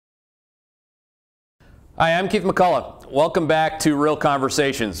Hi, I'm Keith McCullough. Welcome back to Real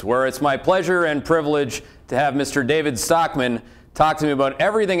Conversations, where it's my pleasure and privilege to have Mr. David Stockman talk to me about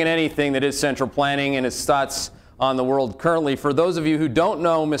everything and anything that is central planning and his thoughts on the world currently. For those of you who don't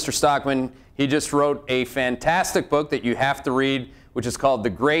know Mr. Stockman, he just wrote a fantastic book that you have to read, which is called The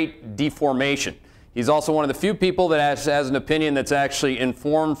Great Deformation. He's also one of the few people that has an opinion that's actually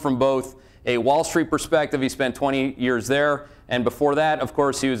informed from both a Wall Street perspective. He spent 20 years there, and before that, of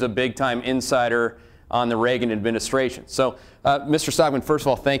course, he was a big-time insider on the Reagan administration. So, Mr. Stockman, first of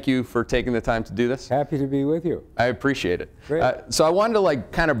all, thank you for taking the time to do this. Happy to be with you. I appreciate it. Great. So I wanted to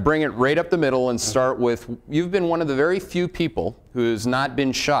kind of bring it right up the middle and start with, you've been one of the very few people who's not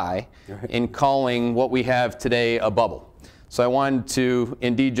been shy in calling what we have today a bubble. So I wanted to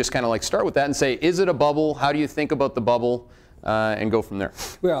indeed just kind of start with that and say, is it a bubble? How do you think about the bubble? And go from there.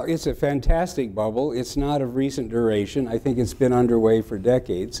 Well, it's a fantastic bubble. It's not of recent duration. I think it's been underway for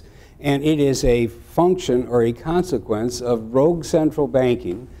decades. And it is a function or a consequence of rogue central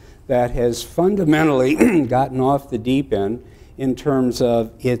banking that has fundamentally gotten off the deep end in terms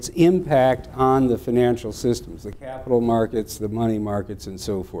of its impact on the financial systems, the capital markets, the money markets, and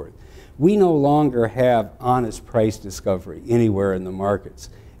so forth. We no longer have honest price discovery anywhere in the markets.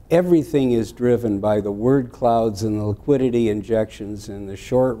 Everything is driven by the word clouds and the liquidity injections in the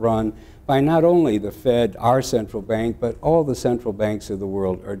short run by not only the Fed, our central bank, but all the central banks of the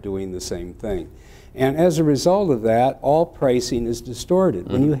world are doing the same thing. And as a result of that, all pricing is distorted.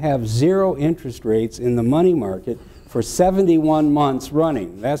 When you have zero interest rates in the money market for 71 months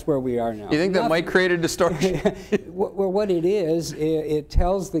running, that's where we are now. You think that might create a distortion? Well, what it is, it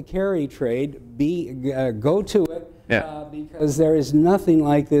tells the carry trade, go to it. Yeah. Because there is nothing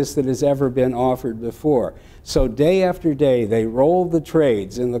like this that has ever been offered before. So day after day, they roll the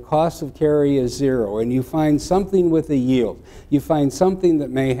trades, and the cost of carry is zero, and you find something with a yield. You find something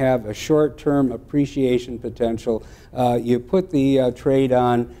that may have a short-term appreciation potential. You put the trade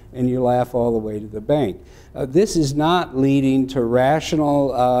on, and you laugh all the way to the bank. This is not leading to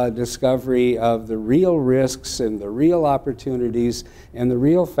rational discovery of the real risks and the real opportunities and the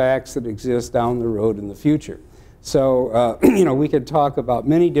real facts that exist down the road in the future. So, we could talk about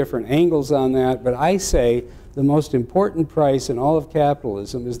many different angles on that, but I say the most important price in all of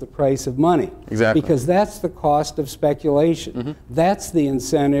capitalism is the price of money. Exactly. Because that's the cost of speculation. That's the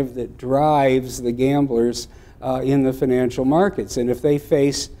incentive that drives the gamblers in the financial markets. And if they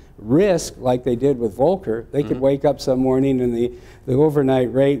face risk, like they did with Volcker, they could wake up some morning and the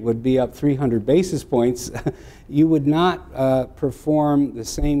overnight rate would be up 300 basis points. You would not perform the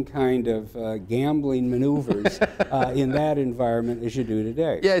same kind of gambling maneuvers in that environment as you do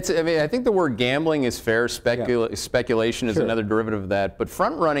today. Yeah, I think the word gambling is fair. Speculation is another derivative of that. But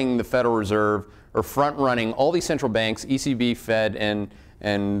front-running the Federal Reserve, or front-running all these central banks, ECB, Fed, and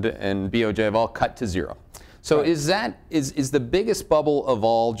BOJ have all cut to zero. So is the biggest bubble of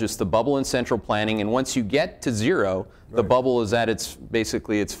all just the bubble in central planning, and once you get to zero, the bubble is at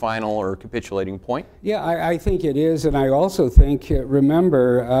basically its final or capitulating point? Yeah, I think it is, and I also think,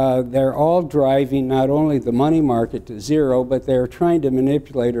 remember, they're all driving not only the money market to zero, but they're trying to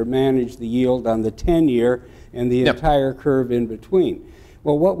manipulate or manage the yield on the 10-year and the entire curve in between.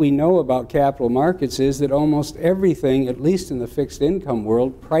 Well, what we know about capital markets is that almost everything, at least in the fixed income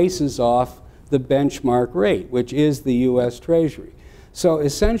world, prices off the benchmark rate, which is the U.S. Treasury. So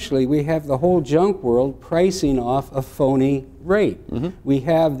essentially, we have the whole junk world pricing off a phony rate. We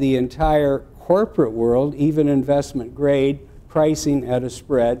have the entire corporate world, even investment grade, pricing at a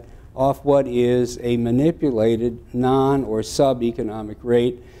spread off what is a manipulated non- or sub-economic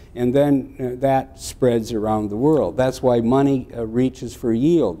rate, and then that spreads around the world. That's why money reaches for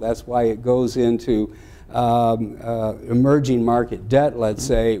yield. That's why it goes into emerging market debt, let's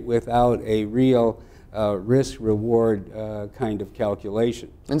say, without a real risk-reward kind of calculation.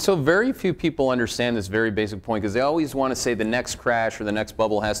 And so very few people understand this very basic point, because they always want to say the next crash or the next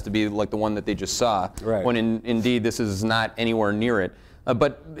bubble has to be like the one that they just saw, when indeed this is not anywhere near it.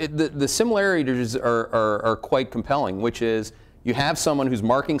 But the similarities are quite compelling, which is you have someone who's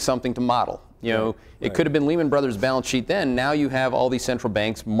marking something to model. It could have been Lehman Brothers' balance sheet then. Now you have all these central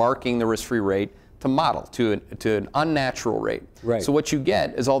banks marking the risk-free rate to model to an unnatural rate. So what you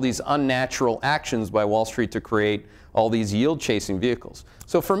get is all these unnatural actions by Wall Street to create all these yield-chasing vehicles.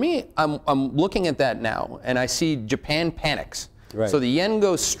 So for me, I'm looking at that now, and I see Japan panics. So the yen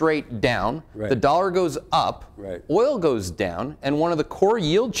goes straight down, the dollar goes up, oil goes down, and one of the core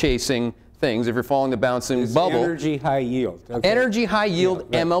yield-chasing things, if you're following the bouncing bubble, energy high yield. Energy high yield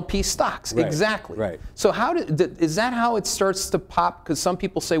MLP stocks. Exactly. So is that how it starts to pop? Because some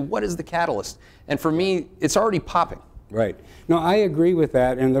people say, what is the catalyst? And for me, it's already popping. Right. No, I agree with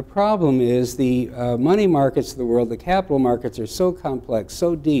that. And the problem is the money markets of the world, the capital markets are so complex,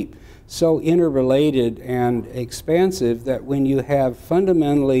 so deep, so interrelated and expansive that when you have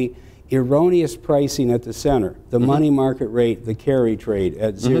fundamentally erroneous pricing at the center, the money market rate, the carry trade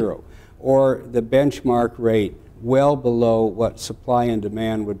at zero, or the benchmark rate well below what supply and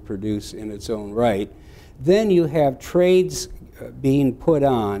demand would produce in its own right, then you have trades being put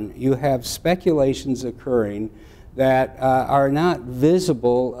on, you have speculations occurring that are not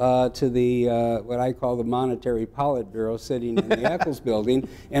visible to the what I call the monetary Politburo sitting in the Eccles building,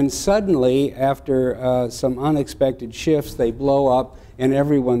 and suddenly after some unexpected shifts they blow up and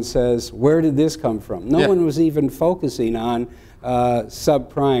everyone says, where did this come from? No one was even focusing on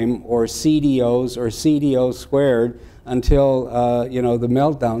subprime or CDOs or CDO squared until you know, the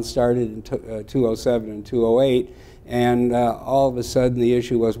meltdown started in 2007 and 2008. And all of a sudden the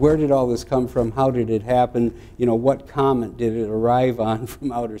issue was, where did all this come from? How did it happen? You know, what comet did it arrive on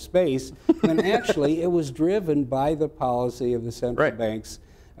from outer space? When actually it was driven by the policy of the central banks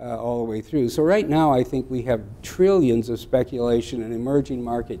all the way through. So right now I think we have trillions of speculation and emerging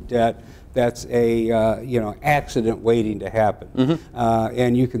market debt that's a you know, accident waiting to happen.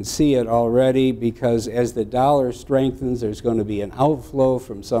 And you can see it already because as the dollar strengthens, there's going to be an outflow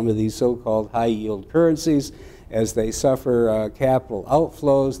from some of these so-called high-yield currencies. As they suffer capital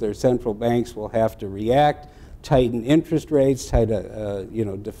outflows, their central banks will have to react, tighten interest rates, try to you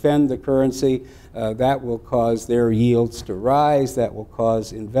know, defend the currency. That will cause their yields to rise. That will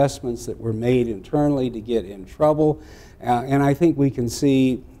cause investments that were made internally to get in trouble. And I think we can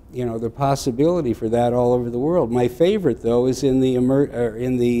see, you know, the possibility for that all over the world. My favorite, though, is in the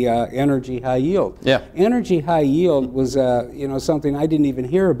energy high yield. Energy high yield was, you know, something I didn't even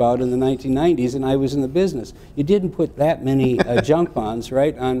hear about in the 1990s, and I was in the business. You didn't put that many junk bonds,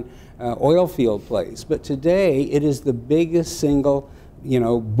 right, on oil field plays. But today, it is the biggest single, you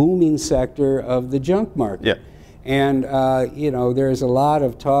know, booming sector of the junk market. And, you know, there's a lot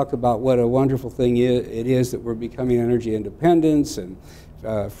of talk about what a wonderful thing it is that we're becoming energy independence and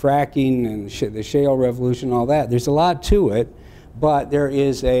fracking and the shale revolution, all that. There's a lot to it, but there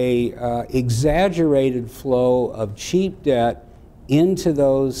is a exaggerated flow of cheap debt into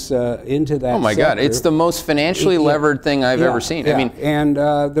those into that. Oh my God! It's the most financially levered thing I've ever seen. I mean, and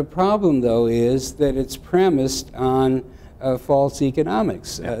the problem though is that it's premised on false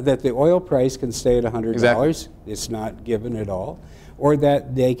economics. That the oil price can stay at $100. It's not given at all. Or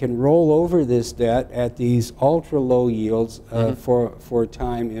that they can roll over this debt at these ultra low yields for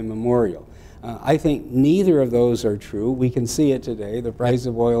time immemorial. I think neither of those are true. We can see it today. The price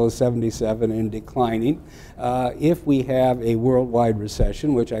of oil is 77 and declining. If we have a worldwide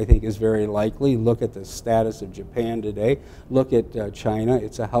recession, which I think is very likely, look at the status of Japan today. Look at China.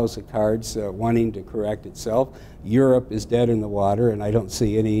 It's a house of cards wanting to correct itself. Europe is dead in the water, and I don't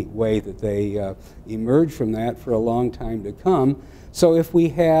see any way that they emerge from that for a long time to come. So if we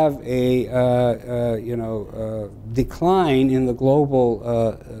have a you know, decline in the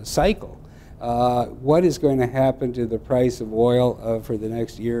global cycle, what is going to happen to the price of oil for the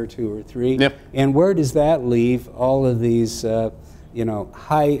next year or two or three? And where does that leave all of these you know,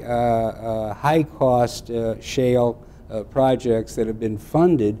 high cost shale projects that have been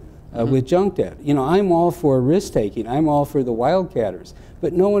funded with junk debt? You know, I'm all for risk taking. I'm all for the wildcatters.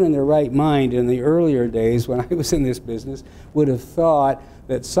 But no one in their right mind in the earlier days when I was in this business would have thought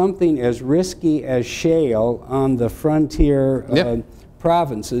that something as risky as shale on the frontier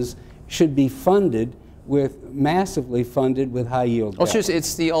provinces should be funded with, massively funded with high yield debt. Well,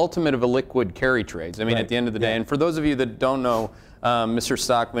 it's the ultimate of a liquid carry trades. I mean, at the end of the day, and for those of you that don't know, Mr.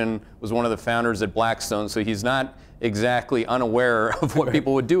 Stockman was one of the founders at Blackstone, so he's not exactly unaware of what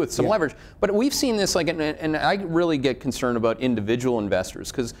people would do with some leverage. But we've seen this, like, and I really get concerned about individual investors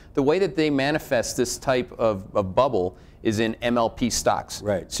because the way that they manifest this type of bubble is in MLP stocks.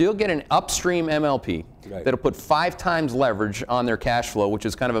 So you'll get an upstream MLP that'll put 5 times leverage on their cash flow, which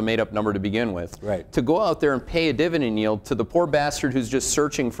is kind of a made-up number to begin with, to go out there and pay a dividend yield to the poor bastard who's just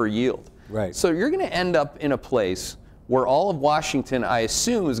searching for yield. So you're going to end up in a place where all of Washington, I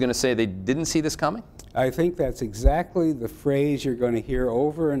assume, is going to say they didn't see this coming? I think that's exactly the phrase you're going to hear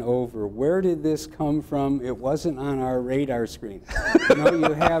over and over. Where did this come from? It wasn't on our radar screen. You know,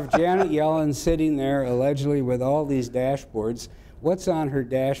 you have Janet Yellen sitting there allegedly with all these dashboards. What's on her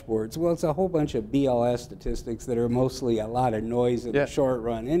dashboards? Well, it's a whole bunch of BLS statistics that are mostly a lot of noise in the short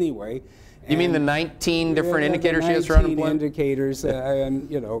run anyway. You mean the 19 different indicators she has for unemployment? Indicators, and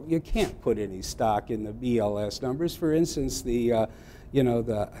you know, you can't put any stock in the BLS numbers. For instance, the you know,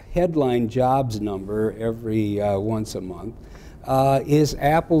 the headline jobs number every once a month is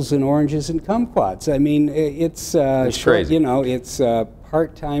apples and oranges and kumquats. I mean, it's crazy. You know, it's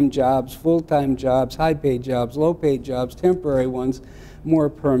part-time jobs, full-time jobs, high-paid jobs, low-paid jobs, temporary ones, more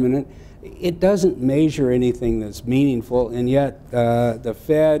permanent. It doesn't measure anything that's meaningful, and yet the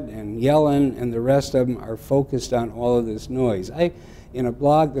Fed and Yellen and the rest of them are focused on all of this noise. In a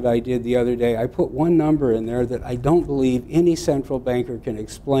blog that I did the other day, I put one number in there that I don't believe any central banker can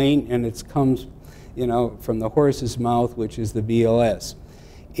explain, and it comes, you know, from the horse's mouth, which is the BLS.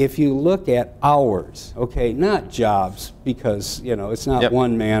 If you look at hours, okay, not jobs, because, you know, it's not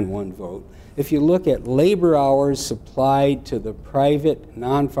one man, one vote. If you look at labor hours supplied to the private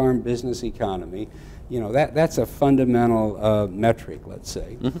non-farm business economy, you know, that's a fundamental metric, let's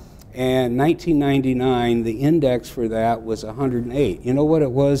say. And 1999, the index for that was 108. You know what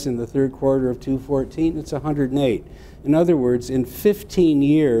it was in the third quarter of 2014? It's 108. In other words, in 15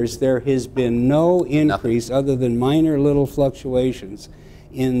 years, there has been no increase other than minor little fluctuations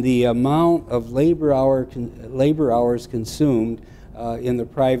in the amount of labor hours consumed in the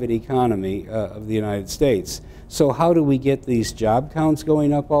private economy of the United States. So how do we get these job counts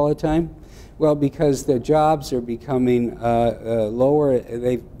going up all the time? Well, because the jobs are becoming lower,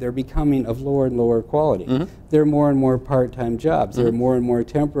 they're becoming of lower and lower quality. There are more and more part-time jobs. There are more and more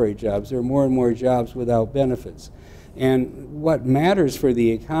temporary jobs. There are more and more jobs without benefits. And what matters for the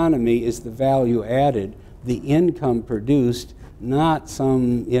economy is the value added, the income produced, not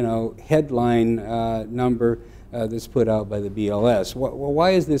some, you know, headline number that's put out by the BLS. Well,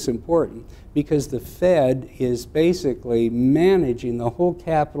 why is this important? Because the Fed is basically managing the whole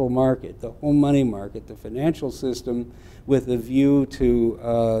capital market, the whole money market, the financial system, with a view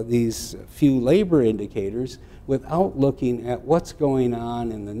to these few labor indicators without looking at what's going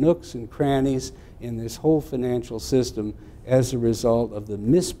on in the nooks and crannies in this whole financial system as a result of the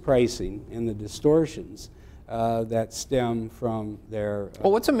mispricing and the distortions that stem from their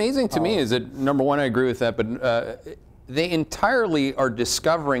well, what's amazing to me is that, number one, I agree with that, but they entirely are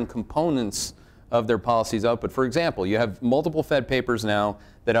discovering components of their policies output. For example, you have multiple Fed papers now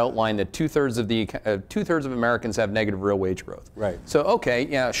that outline that two-thirds of Americans have negative real wage growth. Right. So, okay,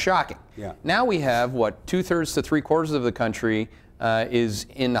 yeah, shocking. Yeah. Now we have, what, two-thirds to three-quarters of the country is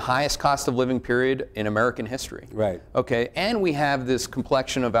in the highest cost of living period in American history. Right. Okay, and we have this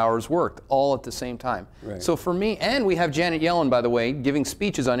complexion of hours worked all at the same time. Right. So for me, and we have Janet Yellen, by the way, giving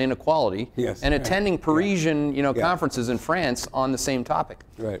speeches on inequality and attending Parisian, you know, conferences in France on the same topic.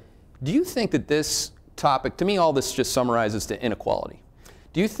 Right. Do you think that this topic, to me, all this just summarizes to inequality.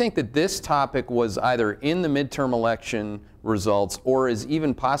 Do you think that this topic was either in the midterm election results or is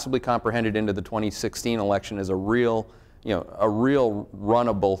even possibly comprehended into the 2016 election as a real, you know, a real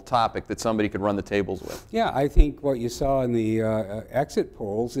runnable topic that somebody could run the tables with? Yeah, I think what you saw in the exit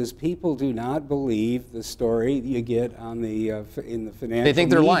polls is people do not believe the story you get on the in the financial media. They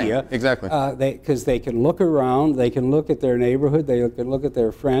think they're lying. Exactly. Because they can look around, they can look at their neighborhood, they can look at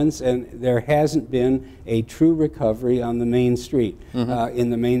their friends, and there hasn't been a true recovery on the main street,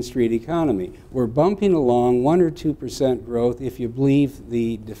 in the main street economy. We're bumping along 1 or 2% growth if you believe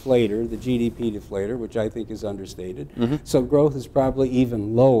the deflator, the GDP deflator, which I think is understated. So growth is probably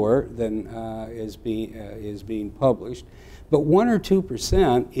even lower than is being published. But 1 or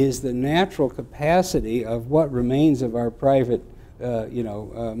 2% is the natural capacity of what remains of our private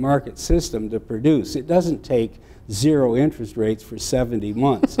market system to produce. It doesn't take zero interest rates for 70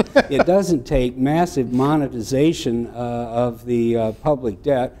 months. It doesn't take massive monetization of the public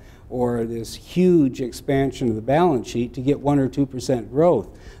debt or this huge expansion of the balance sheet to get 1 or 2% growth.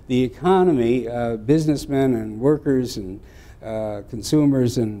 The economy, businessmen and workers and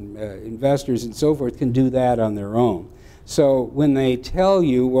consumers and investors and so forth can do that on their own. So when they tell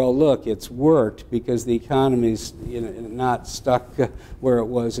you, well, look, it's worked because the economy's not stuck where it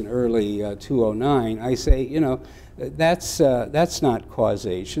was in early 2009, I say, you know, that's not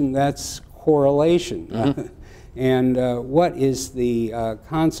causation, that's correlation. And what is the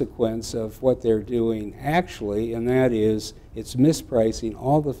consequence of what they're doing actually, and that is it's mispricing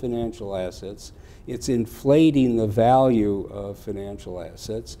all the financial assets, it's inflating the value of financial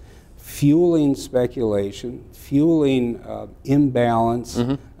assets, fueling speculation, fueling imbalance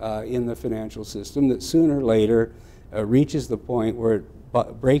in the financial system that sooner or later reaches the point where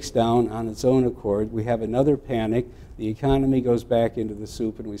it breaks down on its own accord. We have another panic, the economy goes back into the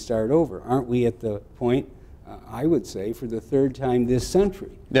soup and we start over. Aren't we at the point, I would say, for the third time this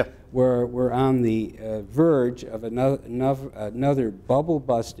century, where we're on the verge of another bubble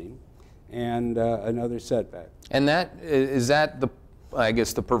busting and another setback? And is that the, I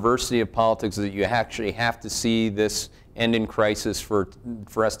guess, the perversity of politics, is that you actually have to see this end in crisis for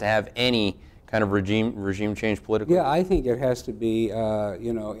us to have any kind of regime change politically? Yeah, I think it has to be,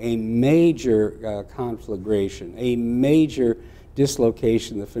 you know, a major conflagration, a major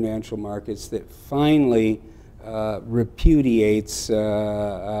dislocation in the financial markets that finally repudiates, you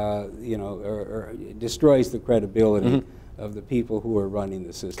know, or destroys the credibility of the people who are running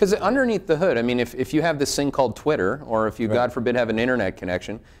the system. Because underneath the hood, I mean, if you have this thing called Twitter, or if you, God forbid, have an internet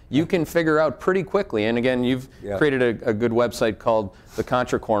connection, you can figure out pretty quickly. And again, you've created a good website called the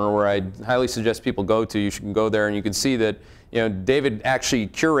Contra Corner, where I highly suggest people go to. You should go there, and you can see that, you know, David actually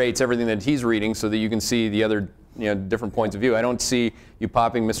curates everything that he's reading so that you can see the other, you know, different points of view. I don't see you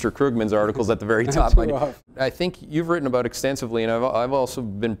popping Mr. Krugman's articles at the very top. I think you've written about extensively, and I've also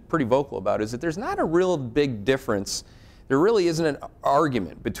been pretty vocal about, is that there's not a real big difference. There really isn't an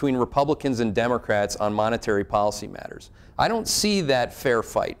argument between Republicans and Democrats on monetary policy matters. I don't see that fair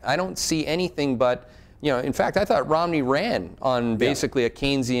fight. I don't see anything but, you know, in fact, I thought Romney ran on basically a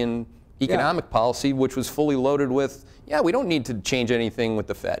Keynesian economic policy, which was fully loaded with, we don't need to change anything with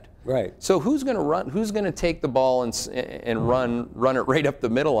the Fed. Right. So who's going to run? Who's going to take the ball and run it right up the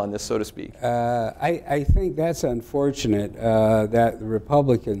middle on this, so to speak? I think that's unfortunate that the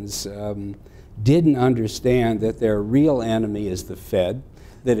Republicans didn't understand that their real enemy is the Fed,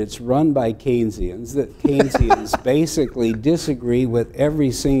 that it's run by Keynesians, that Keynesians basically disagree with every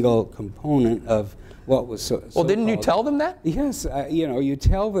single component of what was well, didn't you tell them that? Yes, you know, you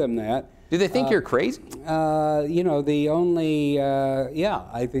tell them that. Do they think you're crazy? You know, the only,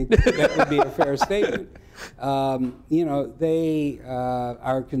 I think that would be a fair statement. You know, they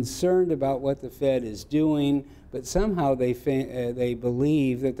are concerned about what the Fed is doing, but somehow they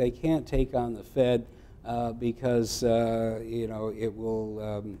believe that they can't take on the Fed because, you know, it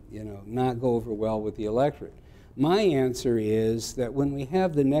will, you know, not go over well with the electorate. My answer is that when we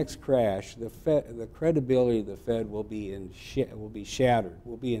have the next crash, the credibility of the Fed will be shattered,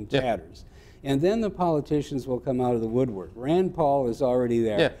 will be in tatters. And then the politicians will come out of the woodwork. Rand Paul is already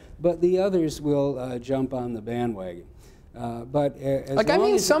there, but the others will jump on the bandwagon. I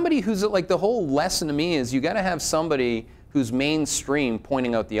mean, somebody who's like, the whole lesson to me is you got to have somebody who's mainstream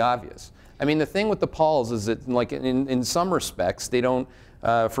pointing out the obvious. I mean, the thing with the Pauls is that, like, in some respects, they don't,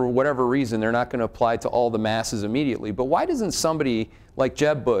 for whatever reason, they're not going to apply to all the masses immediately. But why doesn't somebody like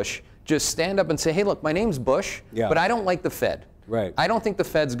Jeb Bush just stand up and say, hey, look, my name's Bush, but I don't like the Fed. Right. I don't think the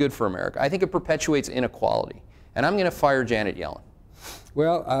Fed's good for America. I think it perpetuates inequality. And I'm going to fire Janet Yellen.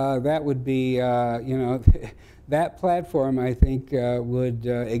 Well, that would be, you know, that platform, I think, would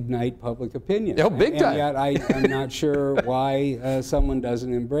ignite public opinion. Oh, big time. And yet I'm not sure why someone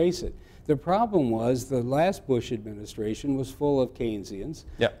doesn't embrace it. The problem was the last Bush administration was full of Keynesians.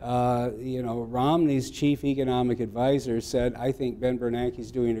 You know, Romney's chief economic advisor said, I think Ben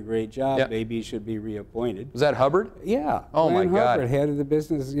Bernanke's doing a great job. Maybe he should be reappointed. Was that Hubbard? Yeah. Oh, my God. Hubbard, head of the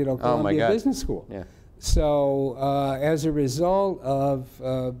business, you know, Columbia Business School. So as a result of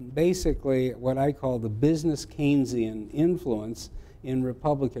basically what I call the business Keynesian influence in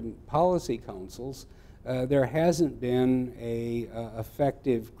Republican policy councils, there hasn't been a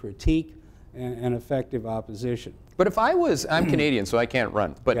effective critique and effective opposition. But if I'm Canadian, so I can't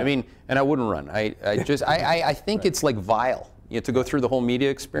run. But I mean, and I wouldn't run. I think it's like vile, you know, to go through the whole media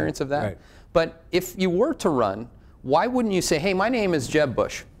experience of that. But if you were to run, why wouldn't you say, hey, my name is Jeb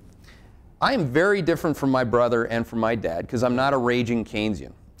Bush. I am very different from my brother and from my dad because I'm not a raging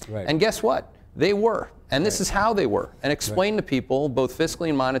Keynesian. And guess what? They were. And this is how they were. And explain to people, both fiscally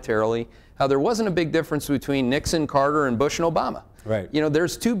and monetarily, how there wasn't a big difference between Nixon, Carter, and Bush and Obama. You know,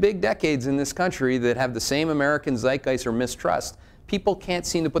 there's 2 big decades in this country that have the same American zeitgeist or mistrust. People can't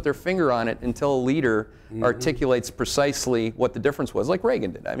seem to put their finger on it until a leader articulates precisely what the difference was, like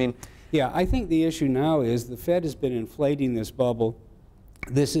Reagan did. I mean, I think the issue now is the Fed has been inflating this bubble.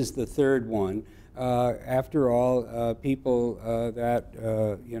 This is the 3rd one. After all, people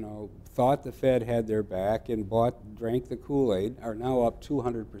that you know, thought the Fed had their back and drank the Kool-Aid are now up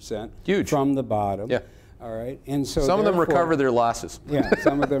 200% from the bottom. All right, and so some of them recovered their losses.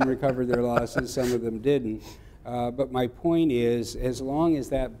 Some of them recovered their losses. Some of them didn't. But my point is, as long as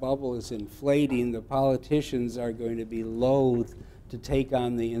that bubble is inflating, the politicians are going to be loath to take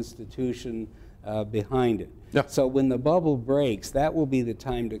on the institution behind it. So when the bubble breaks, that will be the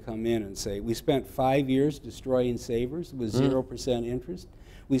time to come in and say, we spent 5 years destroying savers with 0% interest.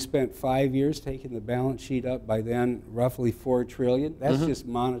 We spent 5 years taking the balance sheet up by then roughly $4 trillion. That's just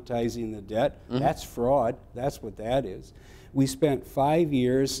monetizing the debt. That's fraud. That's what that is. We spent 5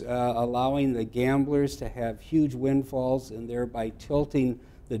 years allowing the gamblers to have huge windfalls and thereby tilting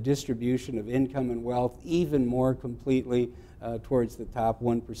the distribution of income and wealth even more completely towards the top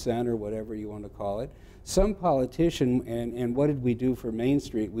 1% or whatever you want to call it. Some politician, and what did we do for Main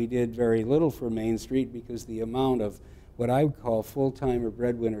Street? We did very little for Main Street because the amount of what I would call full-time or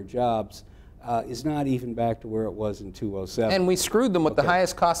breadwinner jobs is not even back to where it was in 2007. And we screwed them with the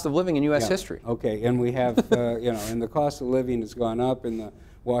highest cost of living in U.S. history. Okay, and we have, you know, and the cost of living has gone up, and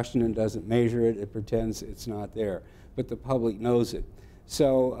Washington doesn't measure it. It pretends it's not there, but the public knows it.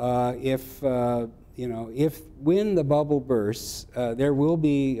 So you know, when the bubble bursts, there will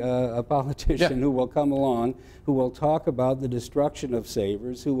be a politician who will come along, who will talk about the destruction of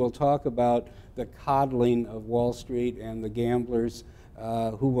savers, who will talk about the coddling of Wall Street and the gamblers,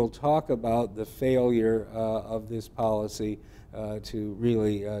 who will talk about the failure of this policy to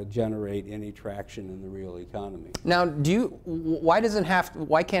really generate any traction in the real economy. Now, why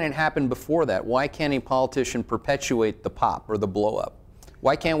can't it happen before that? Why can't a politician perpetuate the pop or the blow up?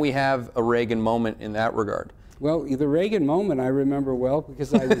 Why can't we have a Reagan moment in that regard? Well, the Reagan moment I remember well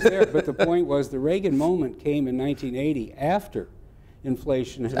because I was there, but the point was the Reagan moment came in 1980 after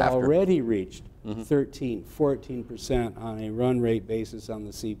inflation had already reached 13, 14% on a run rate basis on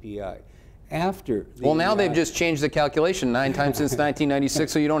the CPI. Well, now they've just changed the calculation 9 times since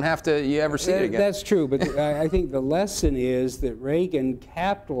 1996, so you don't have to ever see it again. That's true, but I think the lesson is that Reagan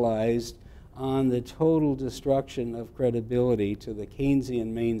capitalized on the total destruction of credibility to the Keynesian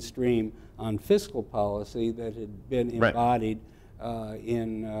mainstream on fiscal policy that had been embodied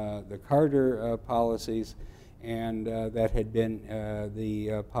in the Carter policies and that had been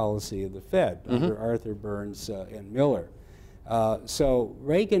the policy of the Fed under Arthur Burns and Miller. So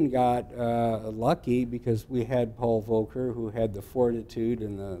Reagan got lucky because we had Paul Volcker, who had the fortitude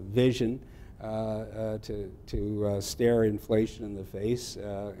and the vision to stare inflation in the face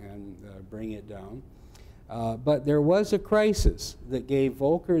and bring it down. But there was a crisis that gave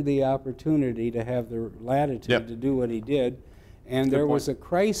Volcker the opportunity to have the latitude to do what he did. And there was a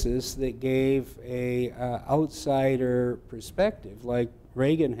crisis that gave a outsider perspective, like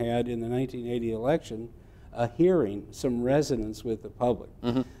Reagan had in the 1980 election, a hearing, some resonance with the public.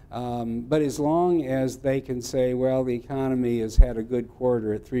 But as long as they can say, well, the economy has had a good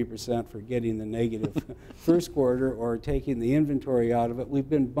quarter at 3% for getting the negative first quarter or taking the inventory out of it, we've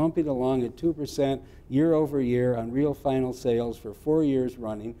been bumping along at 2% year over year on real final sales for 4 years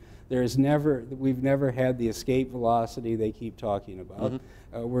running. We've never had the escape velocity they keep talking about.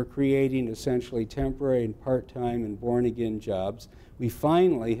 We're creating essentially temporary and part-time and born-again jobs. We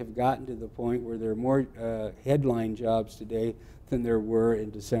finally have gotten to the point where there are more headline jobs today than there were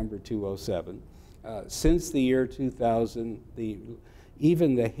in December 2007. Since the year 2000,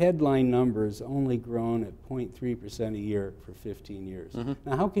 even the headline numbers only grown at 0.3% a year for 15 years.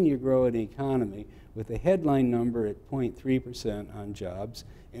 Now, how can you grow an economy with a headline number at 0.3% on jobs,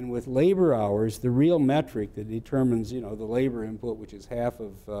 and with labor hours, the real metric that determines, you know, the labor input, which is half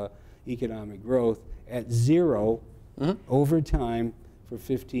of economic growth, at 0 over time for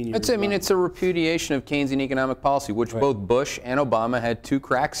 15 years? I mean, it's a repudiation of Keynesian economic policy, which both Bush and Obama had 2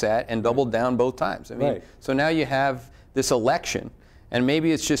 cracks at and doubled down both times. I mean, so now you have this election, and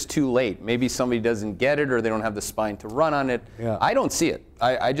maybe it's just too late. Maybe somebody doesn't get it, or they don't have the spine to run on it. I don't see it.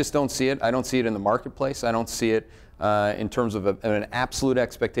 I just don't see it. I don't see it in the marketplace. I don't see it in terms of an absolute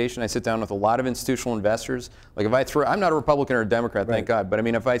expectation. I sit down with a lot of institutional investors. Like if I'm not a Republican or a Democrat, thank God, but I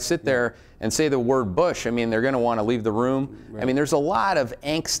mean, if I sit there and say the word Bush, I mean, they're going to want to leave the room. I mean, there's a lot of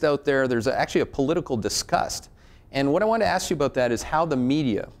angst out there. There's actually a political disgust. And what I want to ask you about that is how the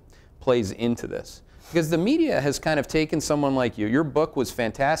media plays into this. Because the media has kind of taken someone like you. Your book was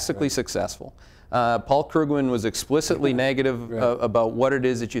fantastically successful. Paul Krugman was explicitly negative about what it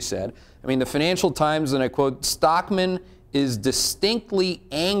is that you said. I mean, the Financial Times, and I quote, "Stockman is distinctly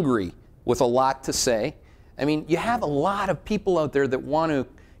angry with a lot to say." I mean, you have a lot of people out there that want to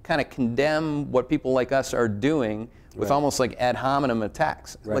kind of condemn what people like us are doing with almost like ad hominem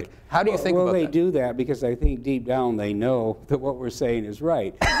attacks. Like, how do you think about that? Well, they do that because I think deep down they know that what we're saying is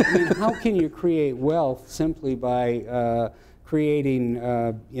right. I mean, how can you create wealth simply by creating,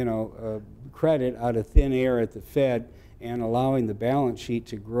 you know, credit out of thin air at the Fed and allowing the balance sheet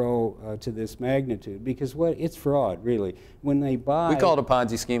to grow to this magnitude? Because it's fraud, really. When they buy, we call it a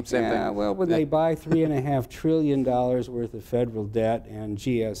Ponzi scheme, same thing. Yeah, well, when they buy $3.5 trillion worth of federal debt and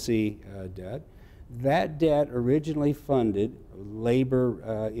GSE debt, that debt originally funded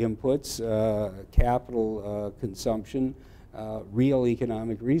labor inputs, capital consumption, real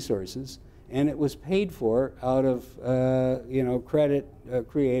economic resources, and it was paid for out of credit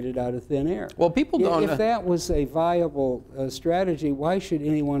created out of thin air. Well, people don't. If that was a viable strategy, why should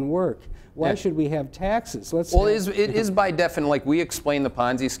anyone work? Why should we have taxes? It is by definition, like we explain the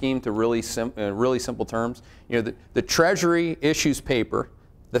Ponzi scheme to really simple terms. The Treasury issues paper,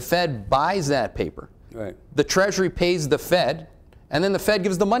 the Fed buys that paper, right? The Treasury pays the Fed, and then the Fed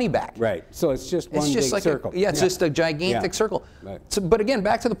gives the money back. Right. So it's just one big circle. It's just a gigantic circle. Right. So, but again,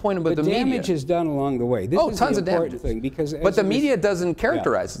 back to the point about the media. Damage is done along the way. This is tons the of important damage. thing, because but the media doesn't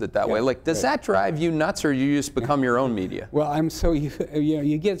characterize it that way. Like, does that drive you nuts, or you just become your own media? Well,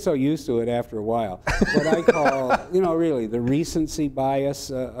 you get so used to it after a while. What I call, really the recency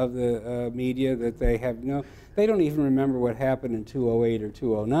bias of the media, that they have they don't even remember what happened in 2008 or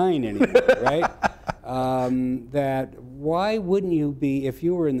 2009 anymore, right? That why wouldn't you be, if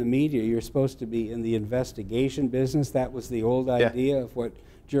you were in the media, you're supposed to be in the investigation business. That was the old idea of what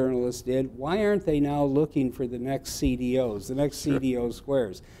journalists did. Why aren't they now looking for the next CDOs, the next CDO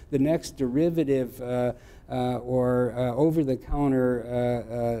squares, the next derivative or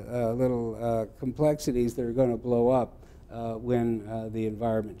over-the-counter little complexities that are going to blow up when the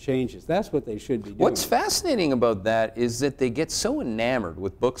environment changes? That's what they should be doing. What's fascinating about that is that they get so enamored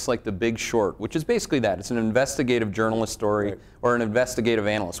with books like The Big Short, which is basically that. It's an investigative journalist story or an investigative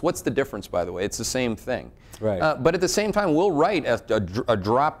analyst. What's the difference, by the way? It's the same thing. Right. But at the same time, we'll write a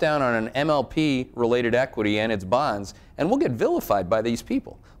drop down on an MLP-related equity and its bonds, and we'll get vilified by these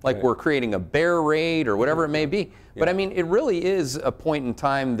people. Like we're creating a bear raid or whatever it may be. But I mean, it really is a point in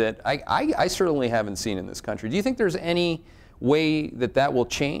time that I certainly haven't seen in this country. Do you think there's any way that that will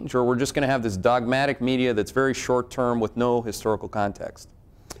change, or we're just going to have this dogmatic media that's very short-term with no historical context?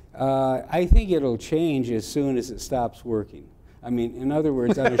 I think it'll change as soon as it stops working. I mean, in other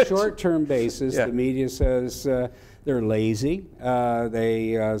words, on a short-term basis, the media says they're lazy.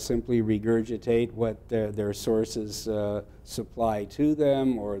 They simply regurgitate what their sources supply to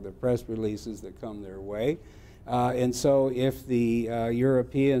them, or the press releases that come their way. And so if the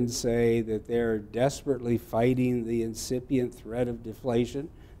Europeans say that they're desperately fighting the incipient threat of deflation,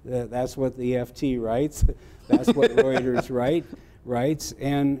 that's what the FT writes, that's what Reuters writes.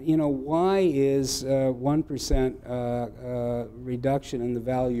 And why is 1% reduction in the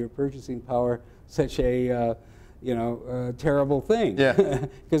value of your purchasing power such a terrible thing?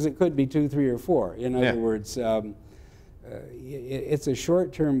 Because it could be 2, 3, or 4. In other words, it's a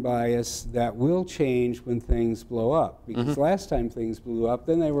short-term bias that will change when things blow up. Because last time things blew up,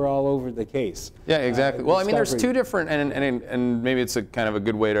 then they were all over the case. Yeah, exactly. Well, I mean, there's two different, and maybe it's a kind of a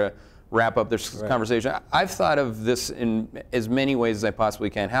good way to wrap up this conversation. I've thought of this in as many ways as I possibly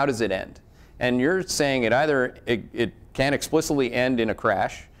can. How does it end? And you're saying it can explicitly end in a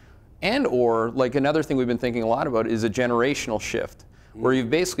crash, and or, like another thing we've been thinking a lot about, is a generational shift, where you've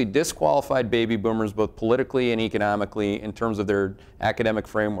basically disqualified baby boomers both politically and economically in terms of their academic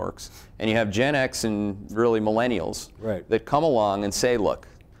frameworks. And you have Gen X and really millennials that come along and say, look,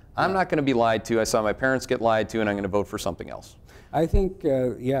 I'm not going to be lied to. I saw my parents get lied to, and I'm going to vote for something else. I think,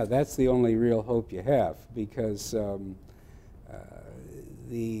 that's the only real hope you have, because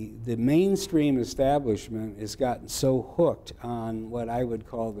the mainstream establishment has gotten so hooked on what I would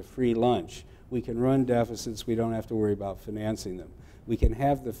call the free lunch. We can run deficits. We don't have to worry about financing them. We can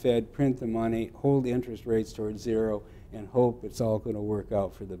have the Fed print the money, hold interest rates towards 0, and hope it's all going to work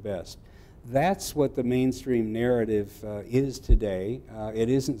out for the best. That's what the mainstream narrative is today. It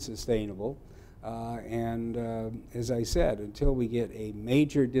isn't sustainable. As I said, until we get a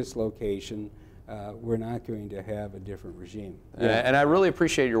major dislocation, we're not going to have a different regime. And I really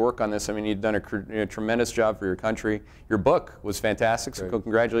appreciate your work on this. I mean, you've done a tremendous job for your country. Your book was fantastic, so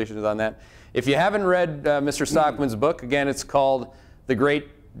congratulations on that. If you haven't read Mr. Stockman's book, again, it's called The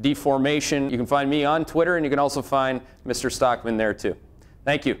Great Deformation. You can find me on Twitter, and you can also find Mr. Stockman there too.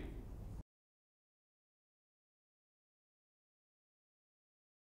 Thank you.